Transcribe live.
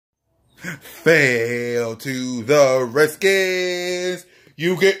Fail to the Redskins.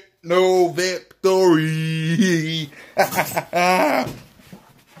 You get no victory.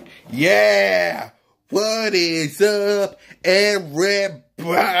 Yeah. What is up, everybody?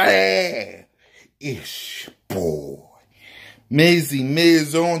 It's your boy, Mizzy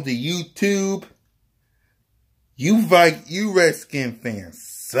Miz on the YouTube. You Redskin fans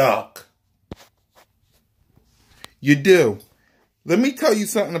suck. You do. Let me tell you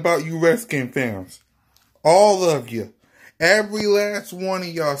something about you Redskin fans. All of you, every last one of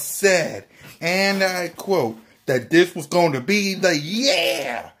y'all said, and I quote, that this was going to be the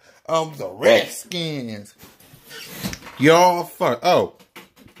year of the Redskins. Y'all fuck. Oh,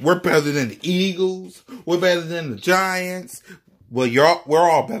 we're better than the Eagles. We're better than the Giants. Well, we're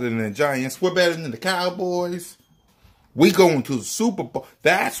all better than the Giants. We're better than the Cowboys. We going to the Super Bowl.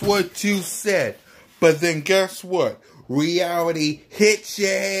 That's what you said. But then guess what? Reality hits your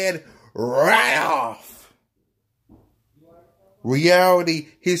head right off. Reality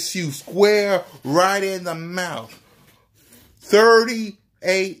hits you square right in the mouth.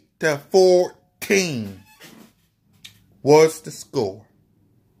 38-14 was the score.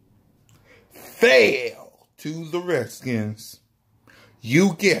 Fail to the Redskins.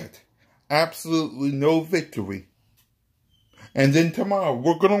 You get absolutely no victory. And then tomorrow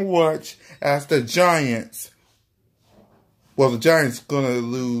we're going to watch as the Giants, well, the Giants going to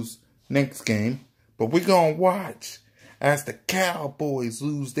lose next game, but we're going to watch as the Cowboys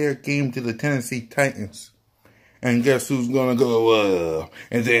lose their game to the Tennessee Titans. And guess who's going to go up?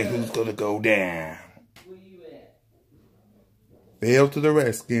 And then who's going to go down? Fail to the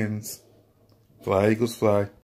Redskins. Fly, Eagles, fly.